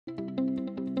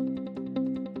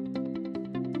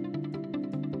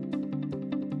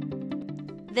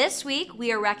This week,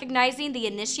 we are recognizing the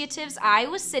initiatives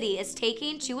Iowa City is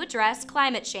taking to address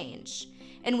climate change,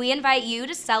 and we invite you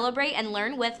to celebrate and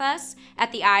learn with us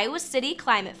at the Iowa City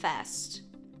Climate Fest.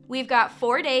 We've got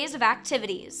 4 days of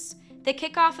activities. The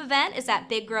kickoff event is at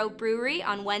Big Grove Brewery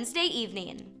on Wednesday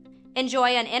evening.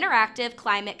 Enjoy an interactive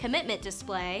climate commitment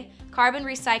display, carbon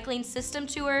recycling system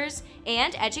tours,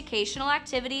 and educational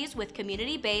activities with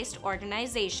community-based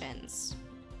organizations.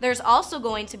 There's also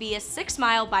going to be a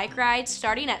 6-mile bike ride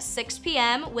starting at 6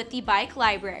 p.m. with the Bike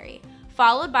Library,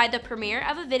 followed by the premiere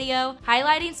of a video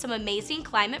highlighting some amazing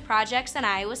climate projects in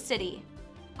Iowa City.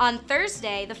 On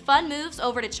Thursday, the fun moves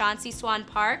over to Chauncey Swan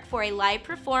Park for a live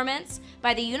performance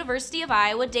by the University of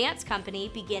Iowa Dance Company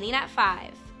beginning at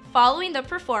 5. Following the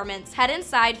performance, head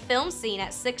inside Film Scene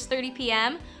at 6:30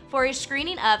 p.m. for a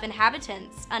screening of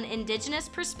Inhabitants, an Indigenous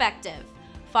Perspective,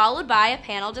 followed by a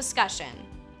panel discussion.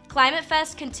 Climate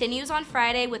Fest continues on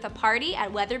Friday with a party at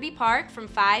Weatherby Park from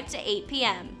 5 to 8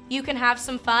 p.m. You can have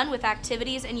some fun with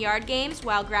activities and yard games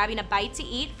while grabbing a bite to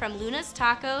eat from Luna's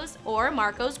Tacos or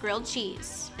Marco's Grilled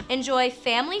Cheese. Enjoy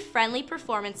family-friendly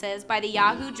performances by the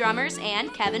Yahoo Drummers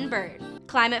and Kevin Bird.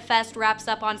 Climate Fest wraps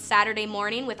up on Saturday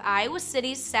morning with Iowa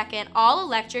City's second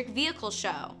all-electric vehicle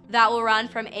show. That will run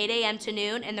from 8 a.m. to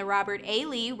noon in the Robert A.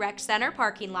 Lee Rec Center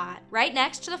parking lot, right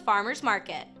next to the Farmers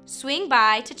Market. Swing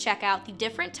by to check out the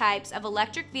different types of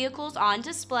electric vehicles on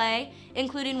display,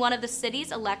 including one of the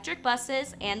city's electric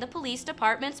buses and the police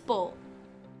department's Bolt.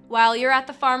 While you're at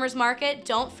the Farmers Market,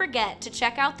 don't forget to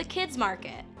check out the Kids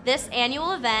Market. This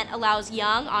annual event allows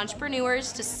young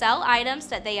entrepreneurs to sell items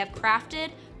that they have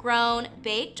crafted, grown,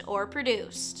 baked, or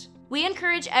produced. We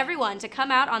encourage everyone to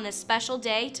come out on this special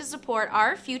day to support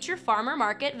our future farmer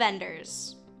market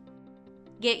vendors.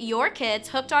 Get your kids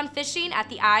hooked on fishing at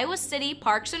the Iowa City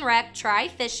Parks and Rec Try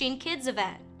Fishing Kids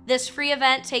event. This free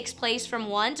event takes place from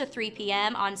 1 to 3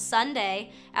 p.m. on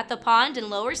Sunday at the pond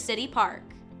in Lower City Park.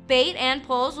 Bait and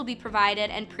poles will be provided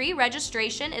and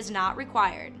pre-registration is not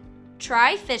required.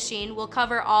 Try Fishing will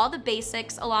cover all the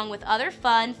basics along with other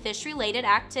fun fish-related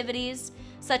activities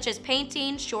such as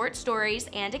painting, short stories,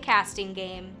 and a casting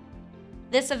game.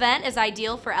 This event is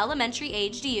ideal for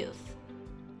elementary-aged youth.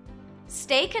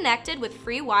 Stay connected with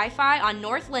free Wi-Fi on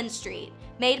North Linn Street,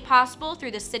 made possible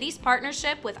through the city's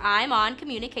partnership with ImOn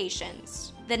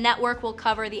Communications. The network will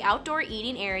cover the outdoor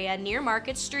eating area near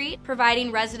Market Street,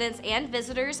 providing residents and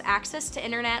visitors access to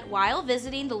internet while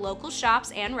visiting the local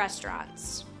shops and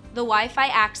restaurants. The Wi-Fi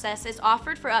access is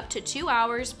offered for up to 2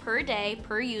 hours per day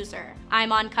per user.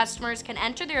 ImOn customers can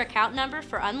enter their account number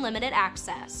for unlimited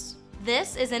access.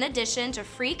 This is in addition to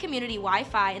free community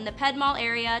Wi-Fi in the Ped Mall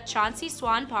area, Chauncey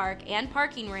Swan Park and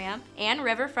Parking Ramp, and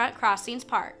Riverfront Crossings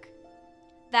Park.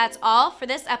 That's all for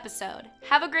this episode.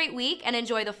 Have a great week and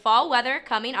enjoy the fall weather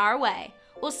coming our way.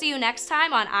 We'll see you next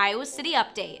time on Iowa City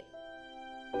Update.